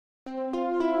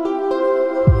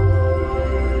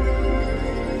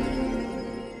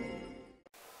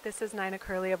This is Nina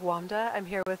Curley of Wamda. I'm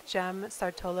here with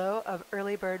Sertoglu of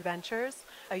Earlybird Ventures,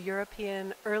 a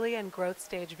European early and growth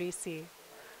stage VC.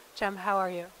 Jem, how are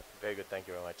you? Very good, thank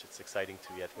you very much. It's exciting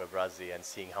to be at Webrazzi and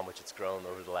seeing how much it's grown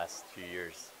over the last few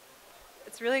years.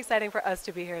 It's really exciting for us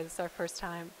to be here. This is our first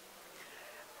time.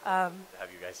 To have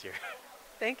you guys here.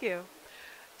 Thank you.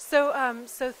 So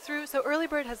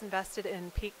Earlybird has invested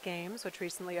in Peak Games, which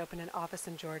recently opened an office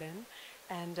in Jordan.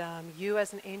 And you,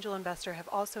 as an angel investor, have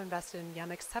also invested in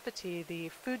Yemek Sepeti, the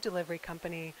food delivery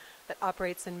company that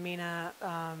operates in MENA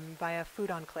via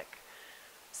Food on Click.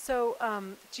 So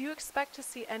do you expect to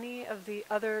see any of the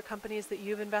other companies that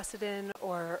you've invested in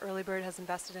or Earlybird has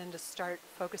invested in to start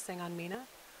focusing on MENA?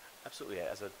 Absolutely.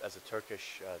 As a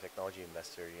Turkish technology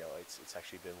investor, it's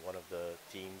actually been one of the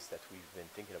themes that we've been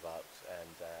thinking about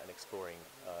and exploring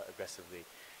aggressively.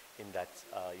 In that,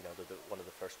 one of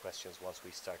the first questions once we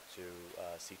start to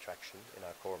see traction in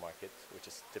our core market, which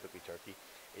is typically Turkey,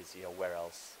 is where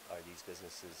else are these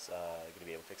businesses going to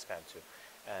be able to expand to?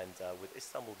 And with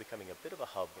Istanbul becoming a bit of a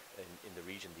hub in the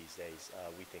region these days,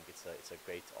 we think it's a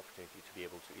great opportunity to be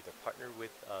able to either partner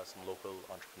with some local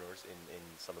entrepreneurs in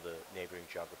some of the neighboring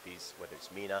geographies, whether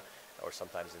it's MENA or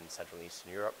sometimes in Central and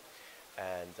Eastern Europe,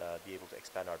 and be able to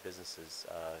expand our businesses,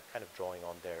 kind of drawing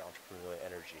on their entrepreneurial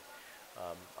energy.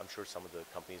 I'm sure some of the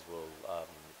companies will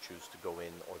choose to go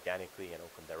in organically and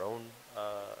open their own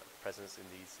presence in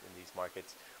these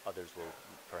markets. Others will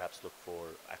perhaps look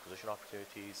for acquisition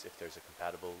opportunities if there's a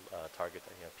compatible target.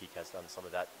 Peak has done some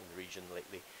of that in the region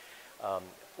lately.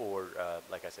 Or,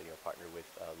 like I said, partner with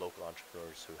local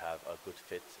entrepreneurs who have a good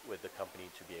fit with the company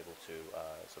to be able to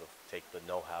sort of take the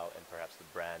know-how and perhaps the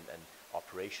brand and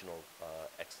operational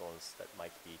excellence that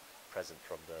might be present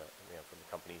from the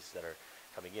companies that are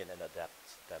coming in and adapt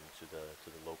them to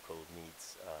the local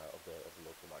needs of the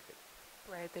local market.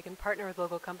 Right, they can partner with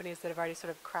local companies that have already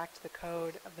sort of cracked the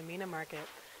code of the MENA market.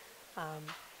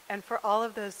 And for all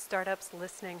of those startups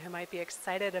listening who might be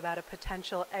excited about a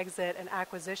potential exit and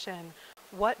acquisition,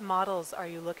 what models are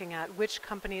you looking at? Which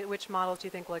models do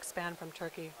you think will expand from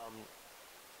Turkey?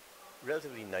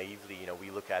 Relatively naively,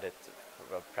 we look at it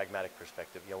from a pragmatic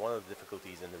perspective. One of the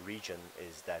difficulties in the region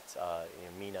is that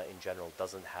MENA in general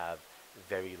doesn't have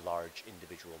very large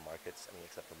individual markets,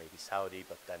 except for maybe Saudi,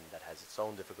 but then that has its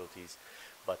own difficulties.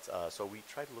 But so we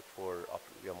try to look for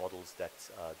models that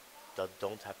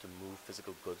don't have to move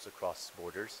physical goods across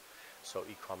borders. So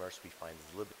e-commerce we find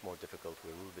is a little bit more difficult.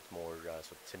 We're a little bit more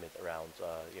sort of timid around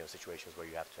situations where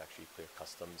you have to actually clear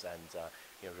customs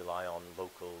and rely on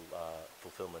local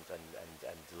fulfillment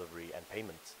and delivery and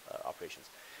payment operations.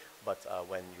 But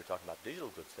when you're talking about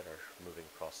digital goods that are moving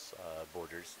across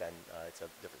borders, then it's a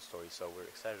different story. So we're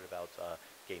excited about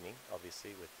gaming,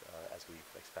 obviously, with as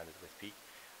we've expanded with Peak.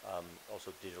 Also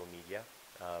digital media.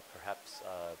 Perhaps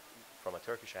from a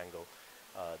Turkish angle,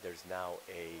 there's now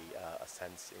a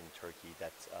sense in Turkey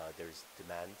that there's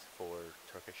demand for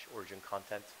Turkish origin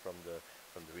content from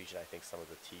the region. I think some of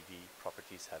the TV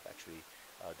properties have actually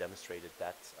demonstrated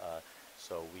that.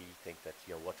 So we think that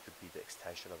what could be the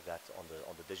extension of that on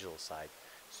the digital side.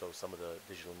 So some of the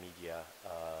digital media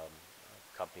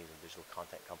companies and digital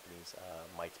content companies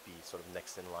might be sort of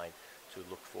next in line to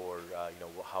look for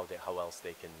how else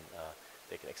they can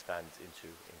expand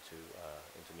into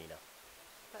MENA.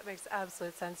 That makes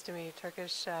absolute sense to me.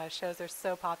 Turkish shows are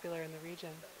so popular in the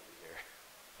region.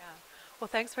 Yeah. Well,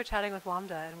 thanks for chatting with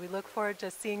Wamda, and we look forward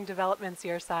to seeing developments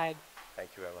your side.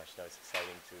 Thank you very much. No, it's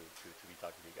exciting to be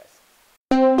talking to you guys.